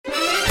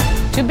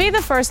To be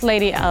the first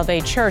lady of a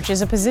church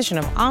is a position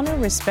of honor,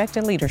 respect,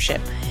 and leadership.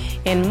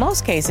 In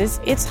most cases,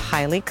 it's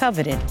highly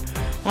coveted.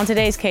 On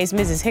today's case,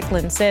 Mrs.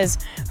 Hicklin says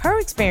her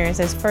experience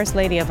as first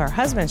lady of her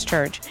husband's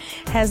church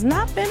has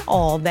not been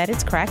all that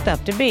it's cracked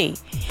up to be.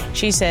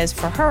 She says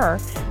for her,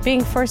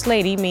 being first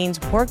lady means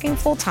working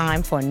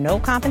full-time for no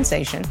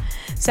compensation,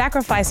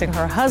 sacrificing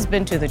her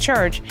husband to the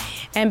church,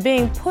 and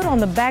being put on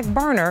the back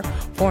burner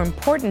for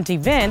important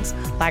events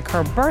like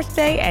her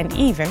birthday and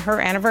even her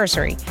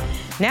anniversary.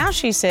 Now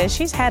she says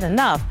she's had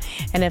enough,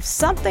 and if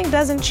something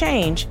doesn't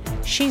change,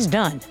 she's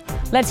done.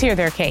 Let's hear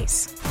their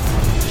case.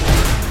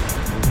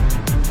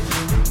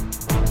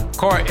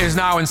 Court is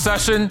now in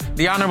session.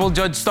 The Honorable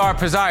Judge Starr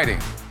presiding.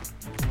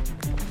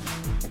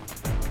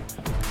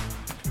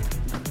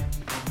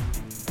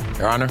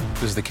 Your Honor,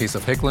 this is the case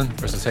of Hicklin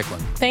versus Hicklin.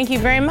 Thank you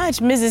very much,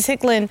 Mrs.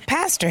 Hicklin,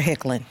 Pastor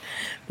Hicklin.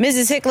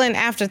 Mrs. Hicklin,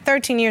 after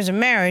 13 years of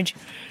marriage,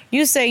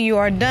 you say you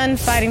are done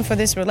fighting for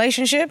this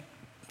relationship.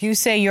 You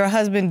say your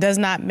husband does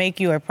not make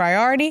you a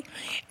priority,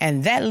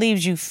 and that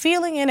leaves you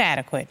feeling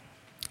inadequate.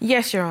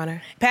 Yes, Your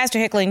Honor. Pastor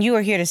Hicklin, you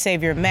are here to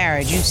save your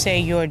marriage. You say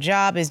your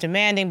job is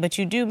demanding, but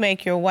you do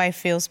make your wife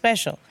feel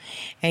special.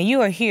 And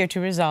you are here to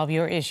resolve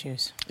your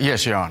issues.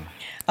 Yes, Your Honor.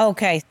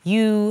 Okay,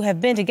 you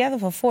have been together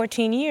for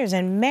 14 years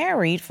and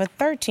married for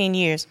 13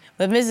 years.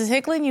 But Mrs.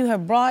 Hicklin, you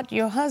have brought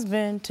your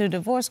husband to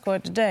divorce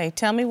court today.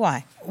 Tell me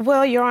why.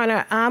 Well, Your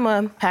Honor, I'm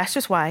a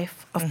pastor's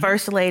wife, a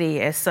first lady,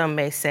 as some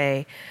may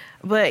say.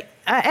 But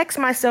I ask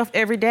myself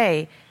every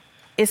day,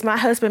 is my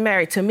husband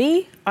married to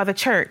me or the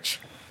church?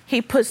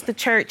 He puts the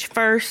church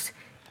first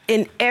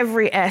in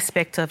every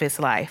aspect of his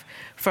life.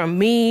 From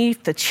me,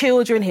 the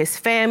children, his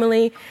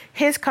family,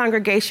 his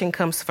congregation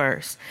comes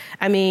first.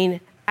 I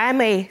mean, I'm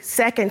a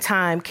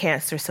second-time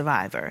cancer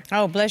survivor.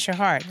 Oh, bless your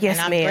heart. Yes,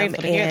 and I'm ma'am.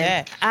 grateful to hear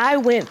that. I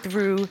went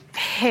through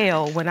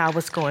hell when I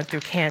was going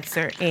through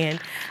cancer, and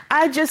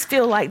I just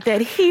feel like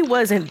that he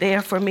wasn't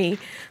there for me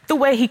the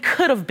way he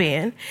could have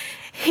been.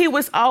 He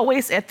was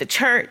always at the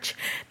church.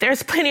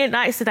 There's plenty of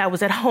nights that I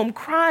was at home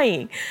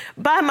crying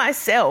by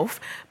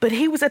myself, but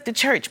he was at the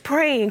church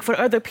praying for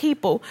other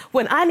people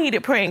when I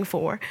needed praying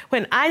for,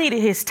 when I needed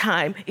his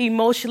time,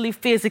 emotionally,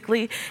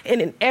 physically,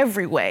 and in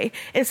every way.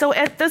 And so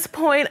at this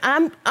point,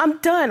 I'm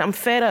done. I'm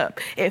fed up.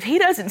 If he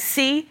doesn't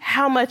see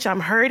how much I'm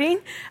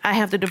hurting, I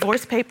have the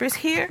divorce papers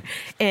here,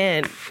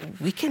 and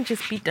we can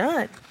just be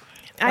done.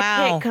 Wow.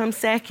 I can't come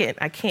second.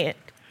 I can't.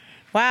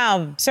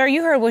 Wow. Sir,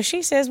 you heard what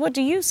she says. What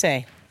do you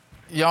say?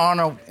 Your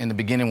Honor, in the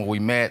beginning when we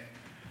met,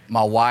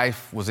 my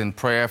wife was in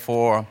prayer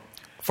for,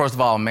 first of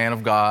all, a man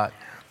of God,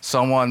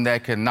 someone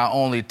that could not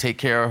only take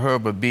care of her,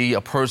 but be a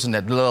person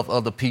that loved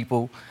other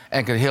people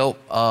and could help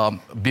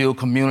build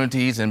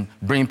communities and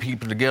bring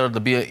people together to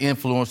be an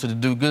influencer to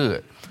do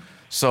good.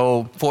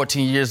 So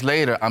 14 years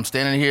later, I'm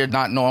standing here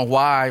not knowing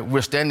why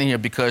we're standing here,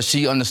 because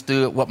she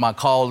understood what my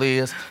call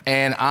is.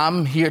 And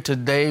I'm here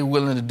today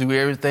willing to do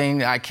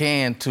everything I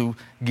can to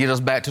get us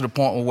back to the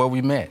point where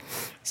we met.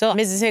 So,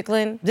 Mrs.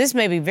 Hicklin, this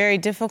may be very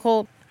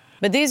difficult,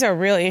 but these are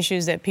real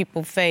issues that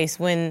people face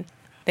when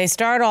they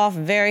start off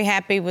very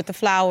happy with the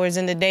flowers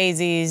and the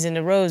daisies and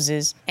the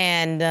roses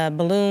and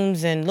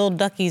balloons and little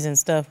duckies and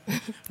stuff.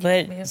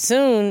 But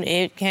soon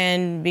it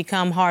can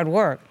become hard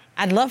work.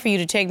 I'd love for you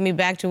to take me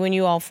back to when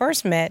you all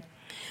first met,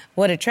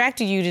 what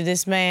attracted you to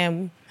this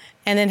man,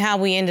 and then how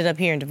we ended up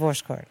here in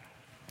divorce court.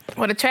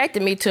 What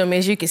attracted me to him,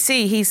 as you can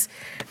see, he's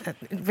a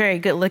very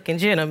good-looking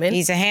gentleman.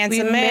 He's a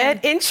handsome we man.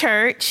 Met in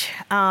church.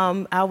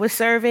 I was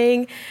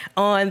serving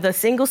on the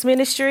singles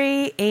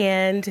ministry,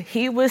 and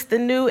he was the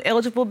new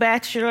eligible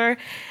bachelor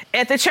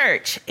at the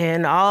church.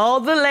 And all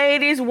the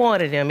ladies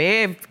wanted him,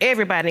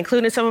 everybody,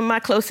 including some of my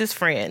closest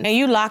friends. And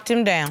you locked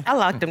him down. I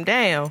locked him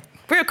down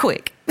real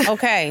quick.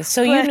 Okay,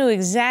 so you knew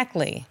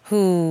exactly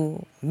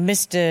who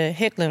Mr.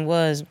 Hicklin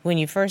was when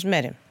you first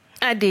met him.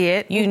 I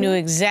did. You knew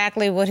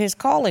exactly what his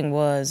calling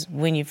was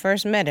when you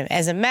first met him.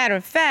 As a matter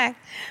of fact,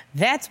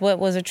 that's what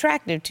was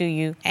attractive to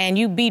you. And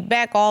you beat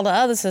back all the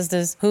other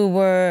sisters who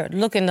were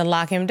looking to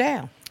lock him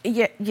down.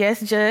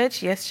 Yes,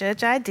 Judge. Yes,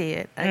 Judge, I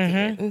did. I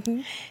did.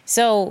 Mm-hmm.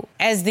 So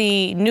as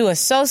the new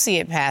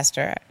associate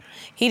pastor,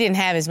 he didn't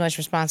have as much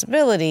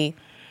responsibility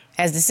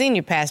as the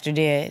senior pastor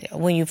did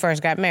when you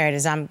first got married.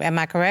 Am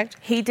I correct?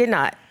 He did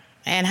not.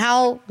 And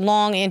how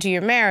long into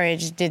your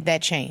marriage did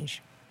that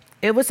change?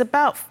 It was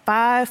about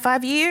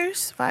 5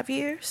 years. 5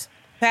 years.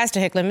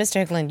 Pastor Hicklin,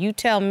 Mr. Hicklin, you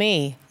tell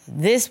me,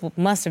 this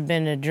must have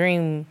been a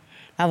dream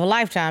of a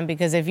lifetime,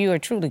 because if you are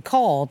truly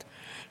called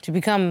to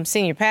become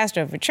senior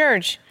pastor of a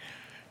church,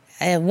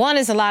 one,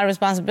 is a lot of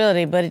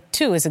responsibility, but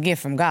two, is a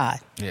gift from God.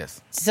 Yes.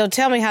 So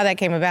tell me how that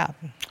came about.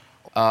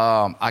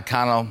 I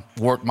kind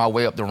of worked my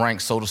way up the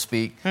ranks, so to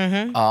speak,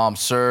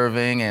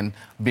 serving and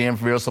being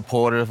real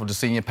supportive of the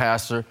senior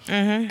pastor.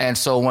 And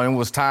so when it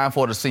was time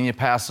for the senior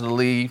pastor to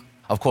leave,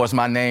 of course,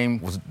 my name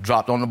was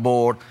dropped on the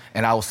board,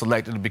 and I was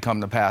selected to become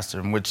the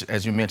pastor, which,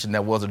 as you mentioned,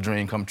 that was a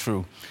dream come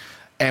true.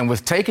 And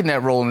with taking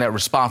that role and that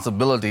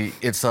responsibility,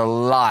 it's a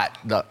lot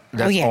that's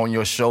on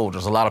your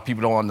shoulders. A lot of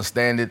people don't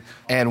understand it.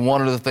 And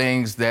one of the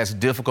things that's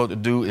difficult to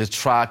do is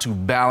try to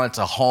balance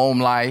a home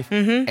life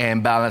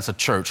and balance a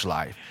church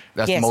life.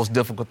 That's the most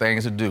difficult thing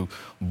to do.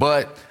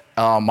 But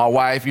my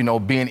wife, you know,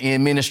 being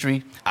in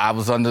ministry, I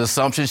was under the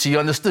assumption she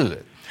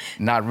understood.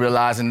 Not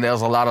realizing there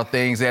was a lot of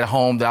things at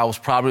home that I was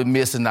probably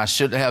missing. I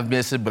shouldn't have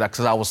missed it, but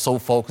because I was so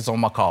focused on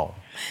my call.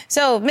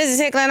 So, Mrs.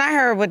 Hicklin, I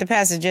heard what the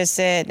pastor just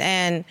said,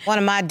 and one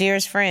of my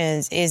dearest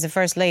friends is the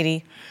first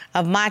lady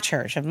of my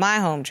church, of my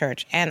home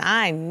church, and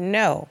I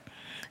know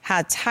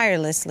how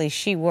tirelessly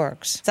she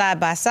works side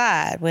by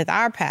side with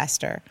our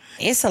pastor.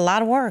 It's a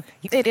lot of work.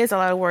 It is a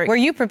lot of work. Were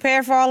you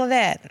prepared for all of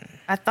that?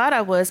 I thought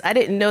I was. I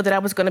didn't know that I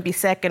was going to be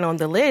second on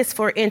the list.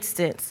 For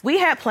instance, we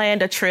had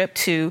planned a trip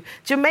to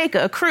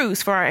Jamaica, a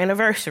cruise for our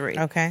anniversary.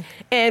 Okay.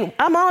 And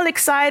I'm all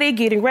excited,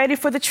 getting ready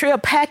for the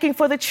trip, packing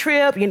for the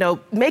trip, you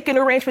know, making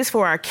arrangements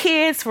for our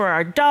kids, for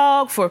our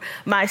dog, for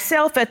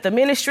myself at the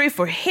ministry,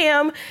 for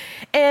him.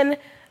 And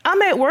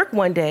I'm at work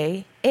one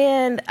day,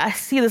 and I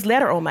see this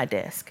letter on my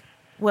desk.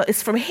 Well,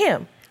 it's from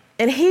him.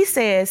 And he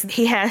says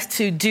he has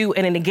to do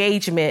an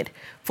engagement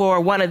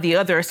for one of the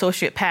other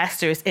associate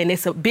pastors, and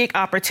it's a big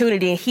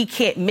opportunity, and he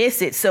can't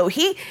miss it. So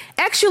he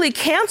actually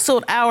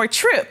canceled our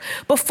trip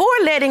before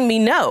letting me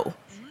know.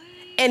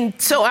 And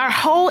so our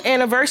whole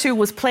anniversary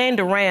was planned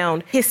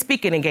around his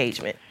speaking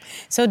engagement.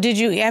 So did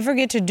you ever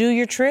get to do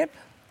your trip?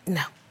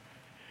 No.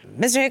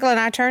 Mr. Hicklin,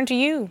 I turn to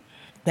you.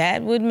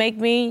 That would make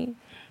me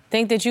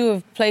think that you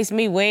have placed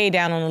me way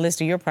down on the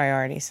list of your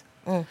priorities.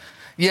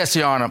 Yes,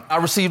 Your Honor. I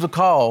received a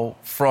call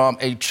from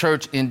a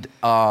church in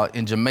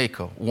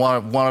Jamaica,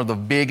 one of the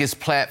biggest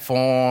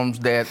platforms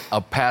that a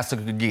pastor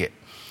could get.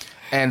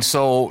 And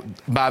so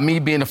by me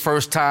being the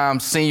first-time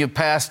senior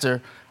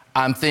pastor,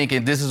 I'm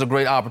thinking this is a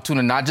great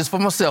opportunity, not just for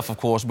myself, of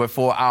course, but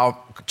for our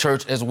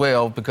church as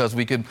well, because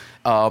we could,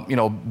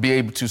 be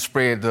able to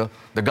spread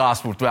the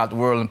gospel throughout the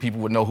world and people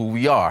would know who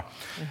we are.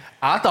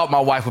 I thought my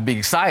wife would be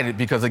excited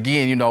because,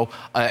 again,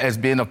 as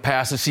being a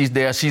pastor, she's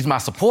there. She's my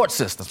support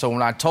system. So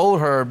when I told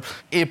her,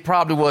 it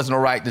probably wasn't the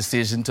right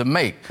decision to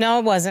make. No,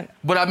 it wasn't.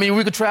 But, I mean,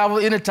 we could travel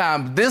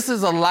anytime. This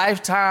is a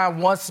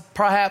lifetime,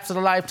 perhaps in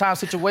a lifetime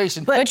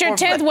situation. But your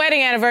 10th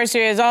wedding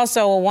anniversary is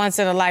also a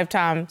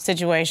once-in-a-lifetime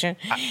situation.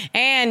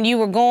 And you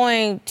were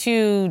going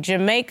to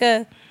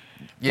Jamaica,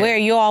 where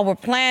you all were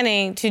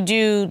planning to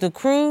do the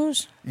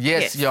cruise?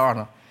 Yes, Your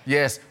Honor.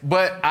 Yes,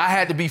 but I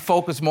had to be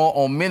focused more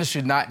on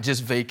ministry, not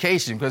just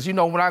vacation. Because,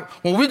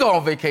 when we go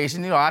on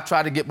vacation, I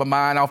try to get my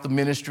mind off the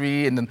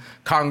ministry and the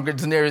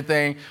congregants and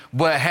everything.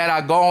 But had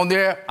I gone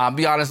there, I'll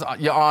be honest,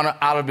 Your Honor,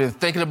 I'd have been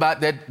thinking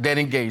about that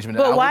engagement.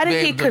 But why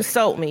did he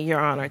consult me, Your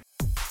Honor?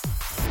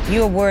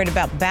 You're worried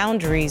about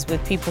boundaries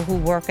with people who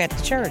work at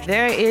the church.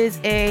 There is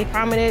a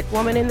prominent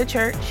woman in the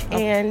church,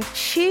 and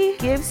she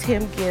gives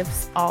him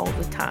gifts all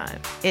the time.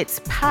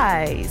 It's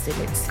pies,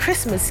 and it's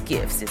Christmas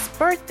gifts, it's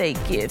birthday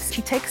gifts.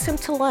 She takes him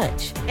to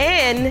lunch,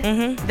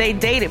 and they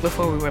dated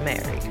before we were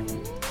married.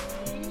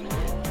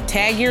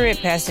 Tag your it,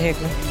 Pastor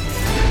Hicklin.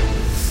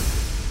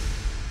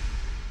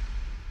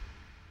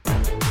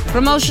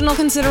 Promotional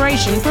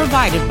consideration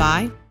provided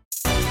by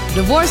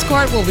Divorce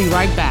Court. Will be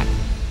right back.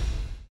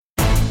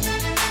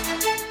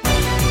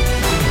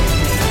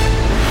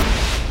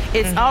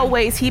 It's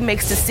always he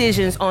makes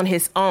decisions on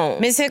his own.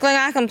 Ms. Hicklin,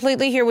 I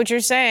completely hear what you're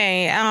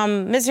saying.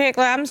 Mr.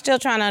 Hicklin, I'm still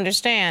trying to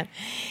understand.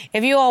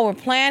 If you all were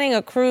planning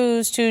a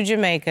cruise to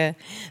Jamaica,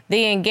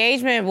 the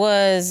engagement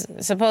was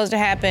supposed to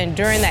happen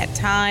during that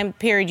time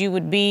period you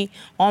would be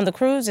on the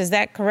cruise. Is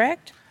that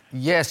correct?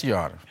 Yes, Your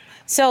Honor.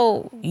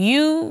 So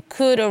you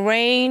could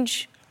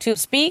arrange to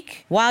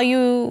speak while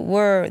you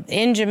were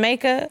in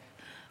Jamaica,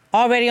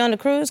 already on the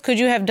cruise? Could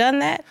you have done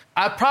that?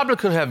 I probably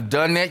could have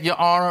done that, Your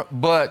Honor,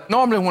 but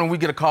normally when we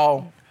get a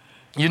call,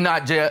 you're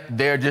not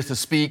there just to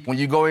speak. When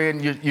you go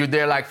in, you're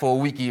there like for a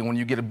weekend when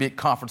you get a big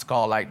conference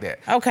call like that.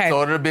 Okay.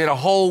 So it'll be a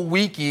whole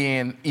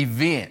weekend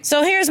event.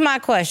 So here's my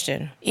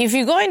question. If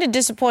you're going to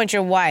disappoint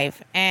your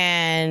wife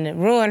and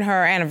ruin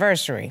her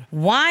anniversary,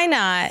 why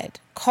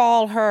not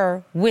call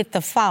her with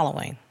the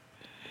following?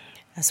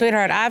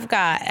 Sweetheart, I've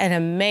got an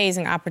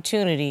amazing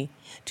opportunity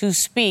to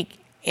speak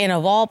in,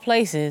 of all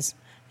places,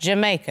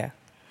 Jamaica.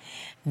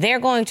 They're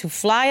going to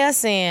fly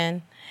us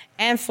in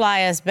and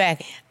fly us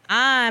back.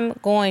 I'm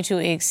going to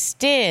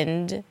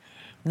extend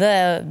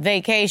the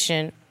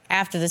vacation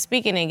after the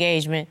speaking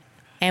engagement,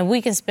 and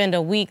we can spend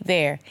a week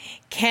there.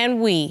 Can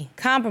we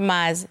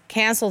compromise,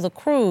 cancel the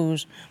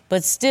cruise,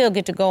 but still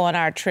get to go on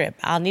our trip?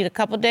 I'll need a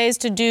couple days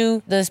to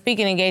do the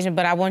speaking engagement,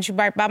 but I want you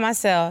right by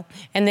myself,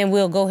 and then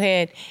we'll go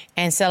ahead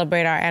and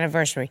celebrate our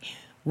anniversary.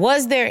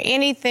 Was there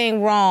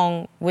anything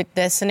wrong with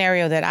the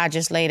scenario that I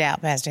just laid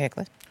out, Pastor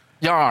Hicklin?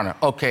 Your Honor,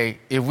 okay,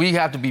 if we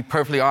have to be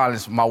perfectly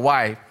honest, my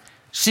wife,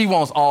 She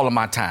wants all of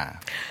my time,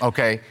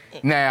 okay?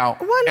 Now,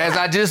 as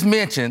I just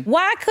mentioned...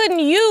 Why couldn't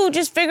you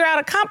just figure out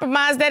a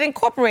compromise that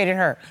incorporated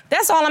her?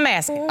 That's all I'm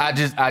asking. I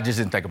just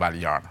didn't think about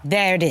it, Your Honor.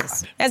 There it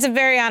is. That's a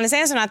very honest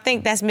answer, and I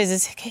think that's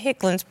Mrs.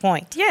 Hicklin's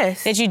point.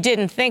 Yes. That you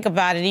didn't think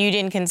about it, you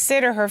didn't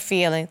consider her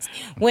feelings,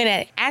 when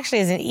it actually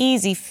is an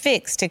easy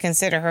fix to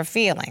consider her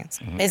feelings.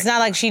 Mm-hmm. It's not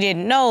like she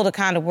didn't know the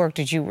kind of work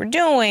that you were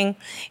doing. It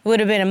would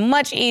have been a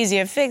much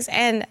easier fix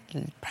and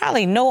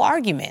probably no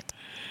argument.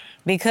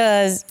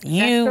 Because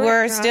you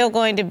were still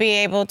going to be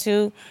able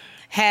to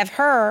have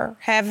her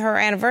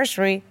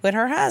anniversary with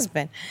her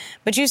husband.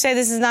 But you say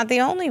this is not the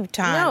only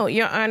time. No,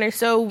 Your Honor.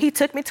 So he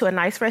took me to a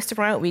nice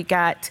restaurant. We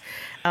got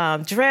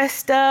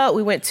dressed up.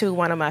 We went to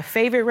one of my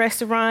favorite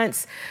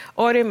restaurants,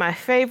 ordered my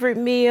favorite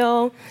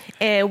meal,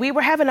 and we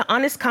were having an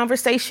honest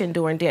conversation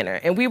during dinner.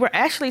 And we were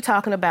actually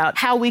talking about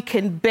how we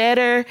can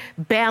better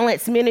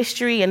balance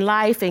ministry and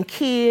life and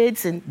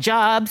kids and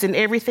jobs and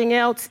everything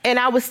else. And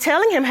I was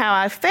telling him how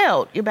I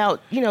felt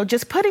about,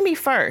 just putting me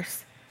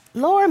first.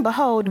 Lo and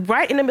behold,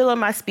 right in the middle of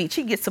my speech,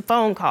 he gets a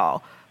phone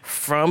call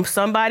from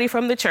somebody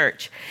from the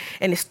church.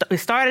 And it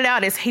started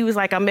out as he was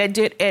like, I'm at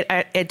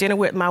dinner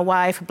with my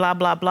wife, blah,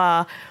 blah,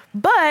 blah.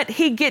 But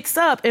he gets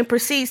up and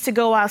proceeds to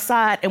go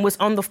outside and was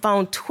on the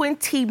phone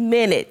 20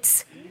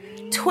 minutes.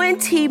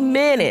 20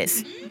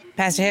 minutes.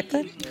 Pastor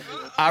Hicklin?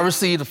 I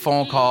received a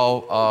phone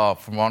call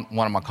from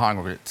one of my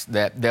congregants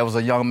that there was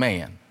a young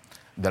man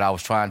that I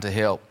was trying to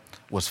help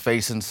was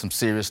facing some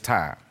serious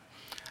time.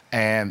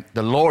 And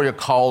the lawyer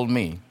called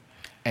me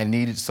and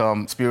needed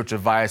some spiritual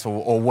advice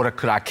or what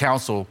could I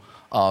counsel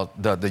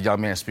the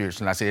young man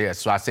spiritually? And I said, yes.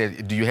 So I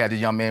said, do you have the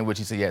young man with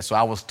you? He said, yes. So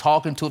I was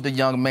talking to the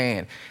young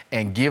man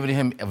and giving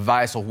him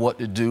advice of what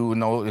to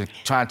do,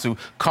 trying to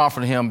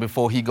comfort him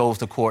before he goes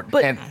to court.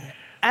 But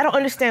I don't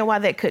understand why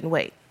that couldn't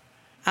wait.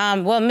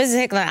 Well,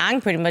 Mrs. Hicklin, I can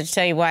pretty much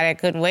tell you why that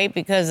couldn't wait,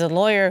 because the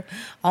lawyer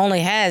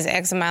only has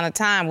X amount of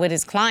time with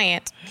his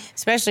client,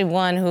 especially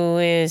one who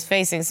is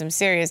facing some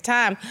serious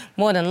time.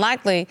 More than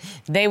likely,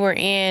 they were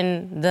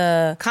in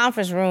the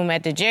conference room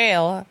at the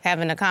jail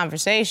having a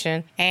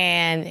conversation,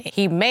 and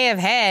he may have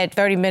had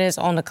 30 minutes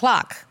on the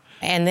clock.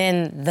 And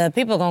then the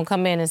people are going to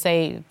come in and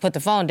say, put the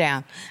phone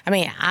down. I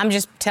mean, I'm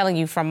just telling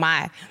you from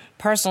my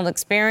personal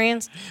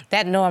experience,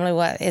 that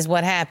normally is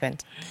what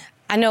happened.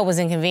 I know it was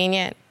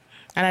inconvenient.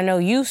 And I know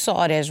you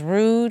saw it as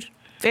rude.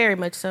 Very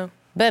much so.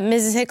 But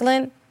Mrs.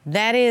 Hicklin,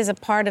 that is a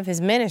part of his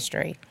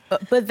ministry.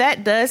 But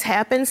that does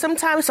happen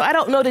sometimes, so I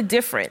don't know the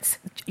difference,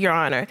 Your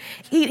Honor.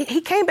 He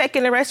came back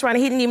in the restaurant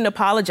and he didn't even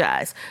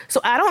apologize.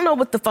 So I don't know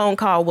what the phone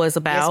call was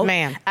about. Yes,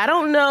 ma'am. I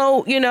don't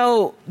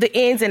know, the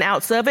ins and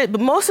outs of it.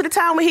 But most of the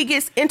time when he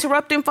gets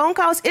interrupting phone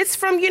calls, it's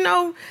from,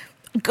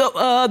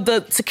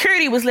 the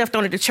security was left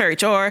on at the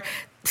church or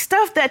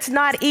stuff that's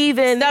not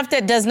even... Stuff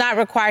that does not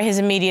require his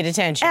immediate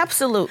attention.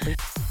 Absolutely.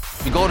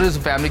 We go to this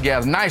family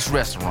gathering, nice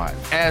restaurant.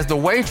 As the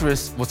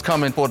waitress was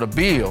coming for the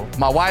bill,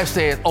 my wife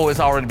said, it's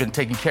already been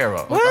taken care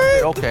of. What? I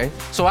said, okay.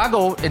 So I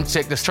go and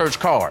check this church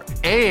card.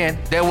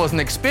 And there was an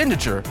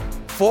expenditure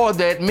for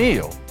that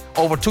meal,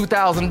 over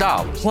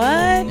 $2,000.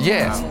 What?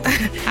 Yes.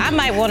 I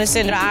might want to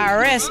send the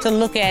IRS to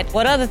look at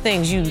what other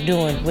things you're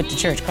doing with the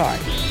church card.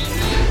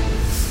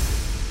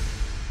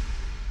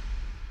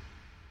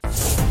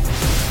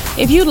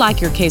 If you'd like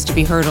your case to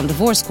be heard on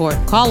divorce court,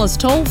 call us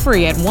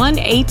toll-free at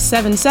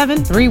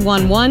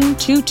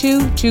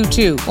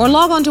 1-877-311-2222 or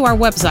log on to our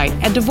website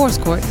at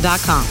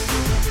divorcecourt.com.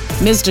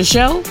 Missed a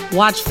show?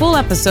 Watch full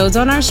episodes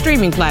on our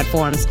streaming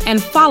platforms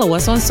and follow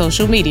us on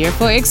social media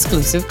for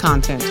exclusive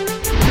content.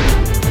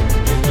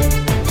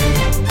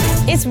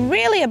 It's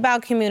really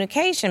about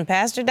communication,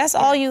 Pastor. That's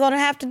all you're going to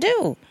have to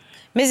do.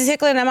 Mrs.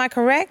 Hicklin, am I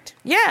correct?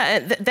 Yeah,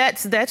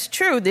 that's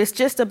true. It's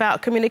just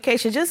about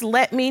communication. Just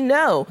let me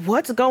know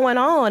what's going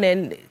on,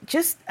 and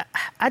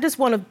I just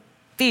want to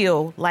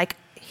feel like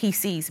he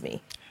sees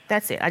me.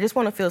 That's it. I just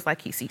want to feel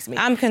like he sees me.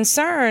 I'm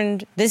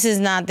concerned this is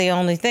not the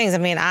only things. I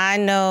mean, I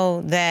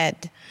know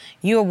that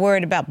you're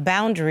worried about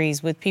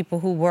boundaries with people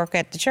who work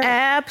at the church.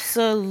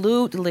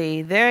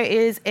 Absolutely. There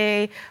is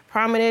a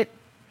prominent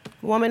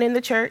woman in the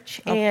church,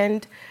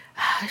 and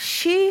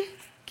she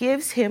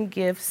gives him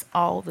gifts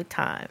all the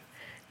time,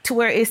 to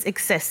where it's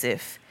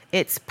excessive.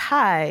 It's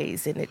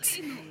pies and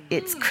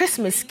it's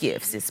Christmas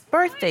gifts, it's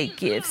birthday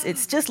gifts,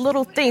 it's just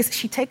little things.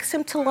 She takes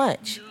him to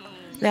lunch.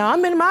 Now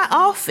I'm in my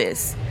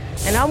office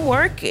and I'm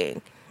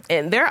working,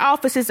 and their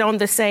office is on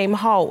the same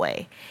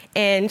hallway.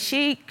 And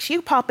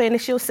she'll pop in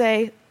and she'll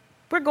say,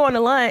 we're going to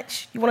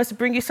lunch. You want us to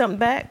bring you something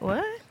back?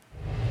 What?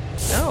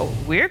 No,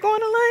 we're going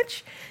to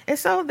lunch? And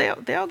so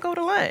they'll go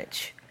to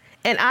lunch.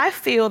 And I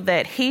feel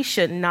that he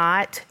should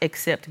not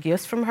accept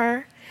gifts from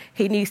her.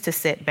 He needs to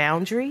set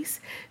boundaries,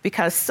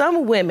 because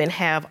some women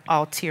have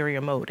ulterior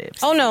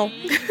motives. Oh, no.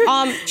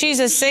 She's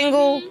a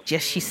single...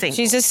 Yes, she's single.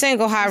 She's a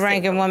single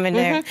high-ranking woman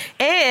there.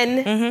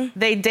 And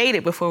they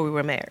dated before we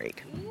were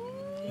married.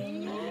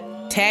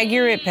 Tag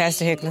your it,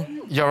 Pastor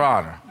Hicklin. Your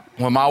Honor,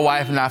 when my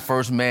wife and I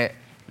first met,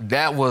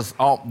 that was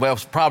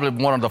probably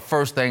one of the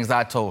first things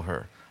I told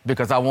her.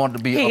 because I wanted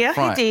to be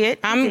upfront. He did.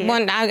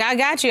 I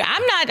got you.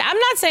 I'm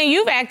not saying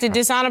you've acted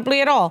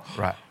dishonorably at all.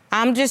 Right.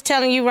 I'm just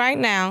telling you right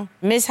now,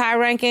 Miss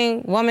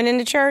High-ranking woman in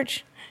the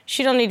church,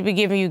 she don't need to be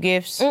giving you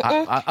gifts.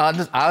 I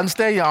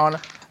understand, Your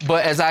Honor,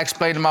 but as I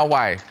explained to my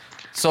wife,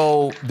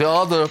 so the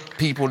other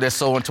people that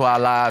sow into our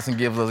lives and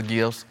give us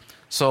gifts,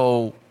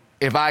 so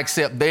if I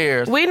accept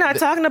theirs... We're not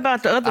talking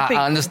about the other people.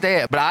 I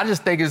understand, but I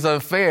just think it's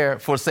unfair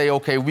for say,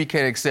 okay, we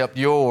can't accept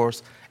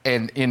yours,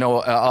 and, we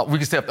can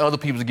accept other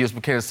people's gifts,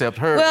 but can't accept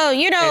hers. Well,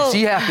 And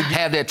she has to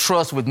have that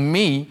trust with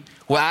me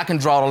where I can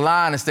draw the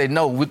line and say,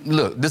 no,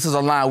 look, this is a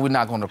line we're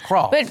not going to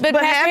cross. But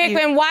Pastor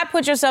Hicklin, why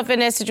put yourself in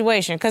that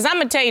situation? Because I'm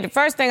going to tell you, the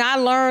first thing I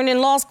learned in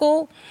law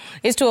school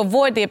is to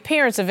avoid the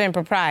appearance of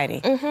impropriety.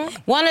 Mm-hmm.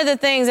 One of the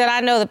things that I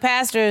know the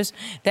pastors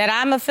that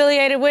I'm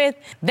affiliated with,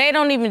 they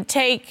don't even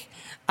take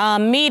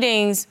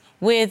meetings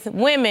with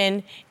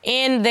women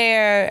in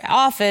their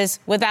office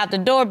without the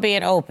door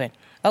being open.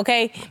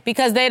 Okay?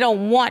 Because they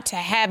don't want to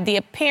have the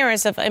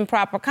appearance of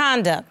improper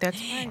conduct.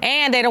 That's right.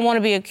 And they don't want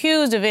to be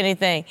accused of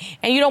anything.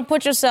 And you don't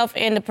put yourself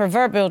in the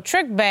proverbial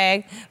trick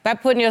bag by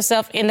putting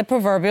yourself in the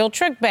proverbial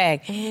trick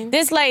bag. Mm-hmm.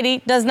 This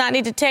lady does not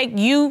need to take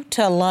you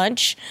to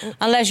lunch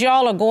unless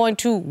y'all are going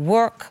to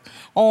work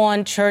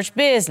on church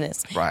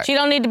business. Right. She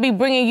don't need to be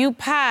bringing you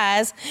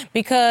pies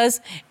because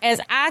as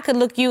I could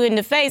look you in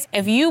the face,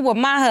 if you were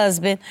my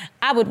husband,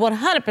 I would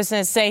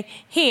 100% say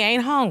he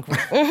ain't hungry.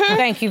 Mm-hmm.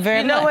 Thank you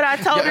very much. You know what I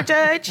told her,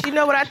 Judge? You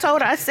know what I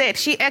told her? I said,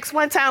 she asked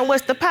one time,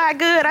 was the pie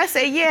good? I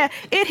said, yeah,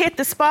 it hit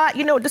the spot.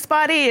 You know what the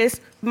spot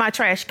is? My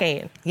trash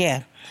can.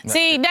 Yeah.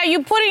 See, now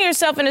you're putting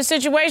yourself in a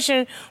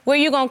situation where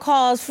you're going to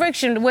cause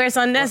friction where it's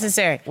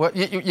unnecessary. Well,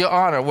 Your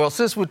Honor, well,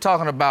 since we're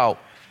talking about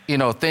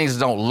things that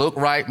don't look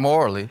right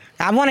morally.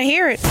 I want to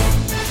hear it.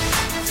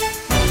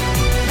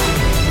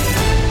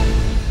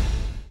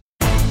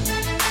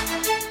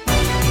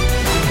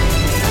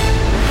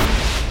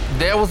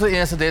 There was an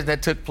incident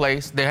that took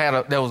place.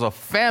 There was a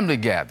family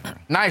gathering,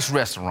 nice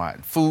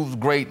restaurant, food's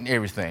great and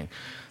everything.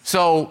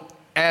 So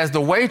as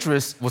the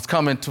waitress was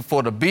coming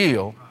for the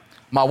bill,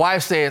 my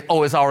wife said,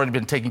 "Oh, it's already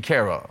been taken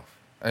care of."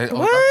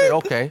 What? I said,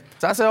 "Okay."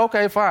 So I said,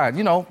 "Okay,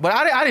 fine." But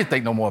I didn't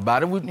think no more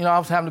about it. I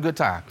was having a good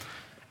time.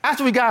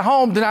 After we got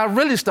home, then I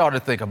really started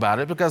to think about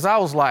it because I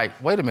was like,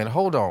 wait a minute,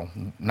 hold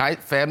on.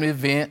 Night family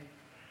event.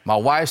 My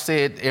wife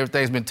said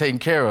everything's been taken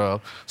care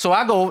of. So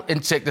I go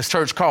and check the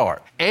church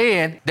card.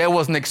 And there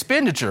was an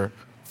expenditure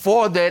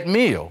for that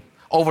meal,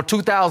 over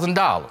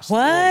 $2,000.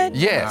 What?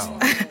 Yes. Wow.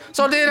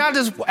 So then I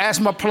just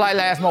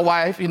politely asked my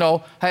wife,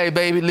 hey,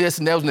 baby,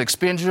 listen, there was an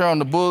expenditure on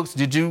the books.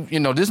 Did you,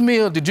 this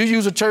meal, did you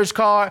use a church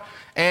card?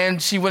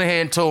 And she went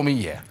ahead and told me,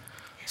 yeah.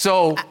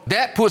 So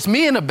that puts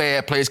me in a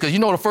bad place because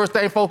the first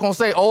thing folks gonna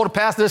say, oh, the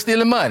pastor is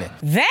stealing money.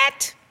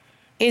 That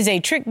is a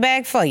trick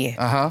bag for you.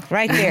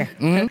 Right there.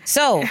 Mm-hmm.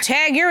 So,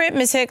 tag you're it,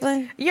 Miss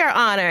Hicklin. Your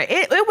Honor,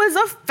 it was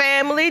a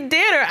family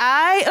dinner.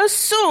 I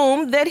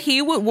assumed that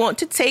he would want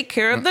to take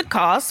care of the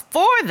cost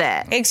for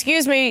that.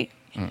 Excuse me.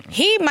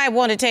 He might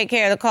want to take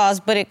care of the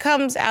cost, but it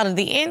comes out of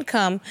the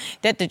income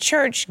that the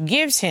church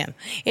gives him.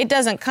 It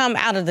doesn't come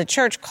out of the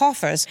church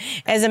coffers.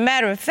 As a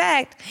matter of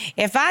fact,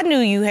 if I knew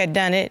you had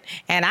done it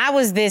and I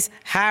was this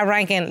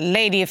high-ranking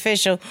lady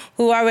official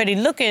who already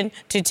looking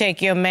to take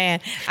your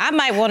man, I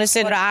might want to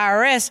send the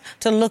IRS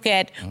to look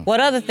at what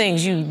other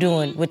things you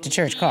doing with the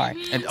church card.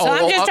 I'm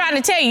just trying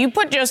to tell you, you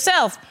put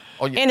yourself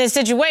in a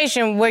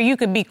situation where you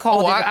could be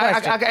called into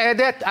question. I can add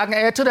that. I can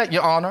add to that,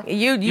 Your Honor.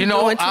 You doing too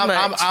much.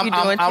 You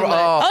doing too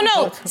much. Oh,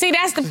 no. See,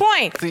 that's the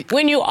point.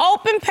 When you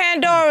open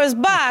Pandora's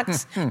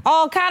box,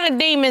 all kind of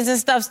demons and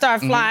stuff start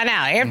flying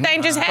out.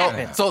 Everything just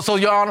happens. So,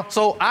 Your Honor,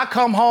 so I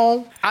come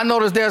home. I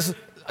notice there's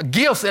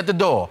gifts at the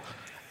door.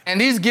 And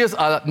these gifts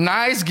are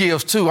nice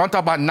gifts, too. I'm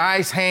talking about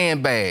nice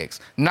handbags,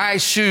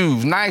 nice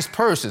shoes, nice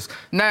purses.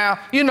 Now,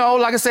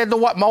 like I said,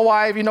 my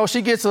wife,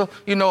 she gets a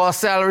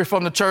salary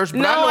from the church.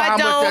 But I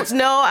don't.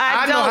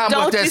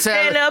 Don't you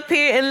stand up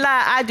here and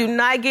lie. I do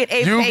not get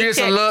a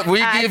paycheck. We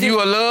give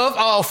you a love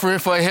offering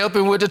for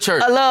helping with the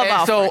church. A love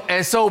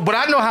offering. But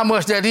I know how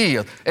much that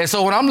is. And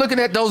so when I'm looking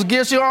at those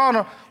gifts, Your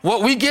Honor,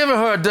 what we giving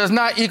her does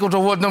not equal to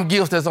what them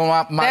gifts that's on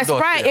my That's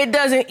doorstep. Right. It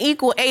doesn't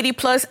equal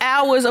 80+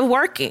 hours of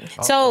working.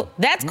 So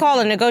that's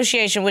called a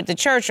negotiation with the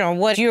church on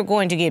what you're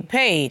going to get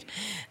paid.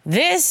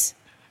 This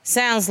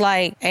sounds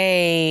like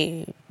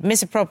a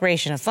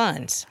misappropriation of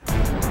funds.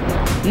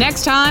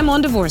 Next time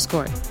on Divorce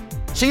Court.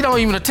 She don't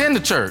even attend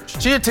the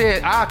church. She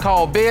attend, I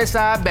call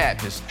Bedside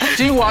Baptist.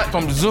 She watched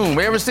from Zoom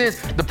ever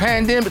since the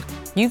pandemic.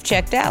 You've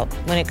checked out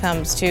when it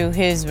comes to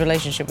his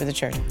relationship with the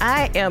church.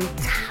 I am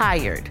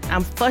tired.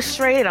 I'm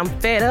frustrated. I'm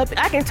fed up.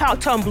 I can talk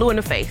to him blue in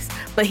the face,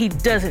 but he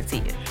doesn't see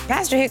it.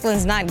 Pastor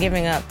Hicklin's not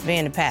giving up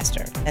being a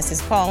pastor. That's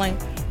his calling.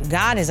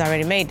 God has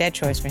already made that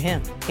choice for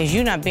him. Is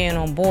you not being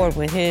on board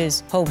with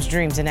his hopes,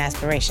 dreams, and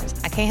aspirations.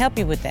 I can't help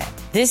you with that.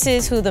 This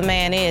is who the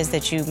man is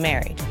that you've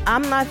married.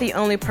 I'm not the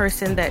only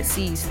person that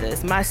sees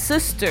this. My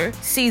sister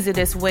sees it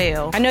as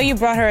well. I know you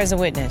brought her as a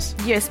witness.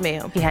 Yes,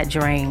 ma'am. She had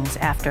drains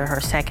after her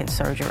second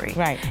surgery.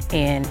 Right.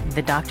 And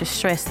the doctor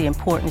stressed the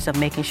importance of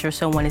making sure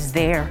someone is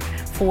there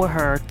for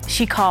her. She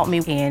She called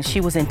me and she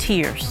was in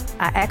tears.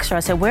 I asked her, I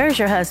said, "Where's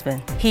your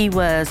husband?" He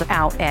was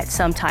out at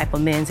some type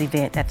of men's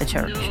event at the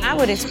church. I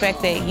would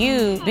expect that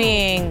you,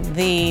 being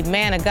the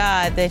man of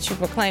God that you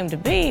proclaim to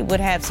be,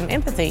 would have some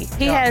empathy.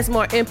 He has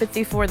more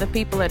empathy for the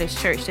people at his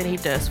church than he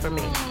does for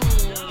me.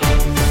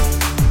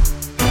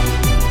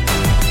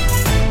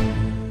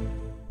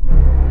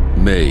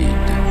 Made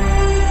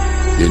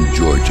in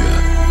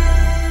Georgia.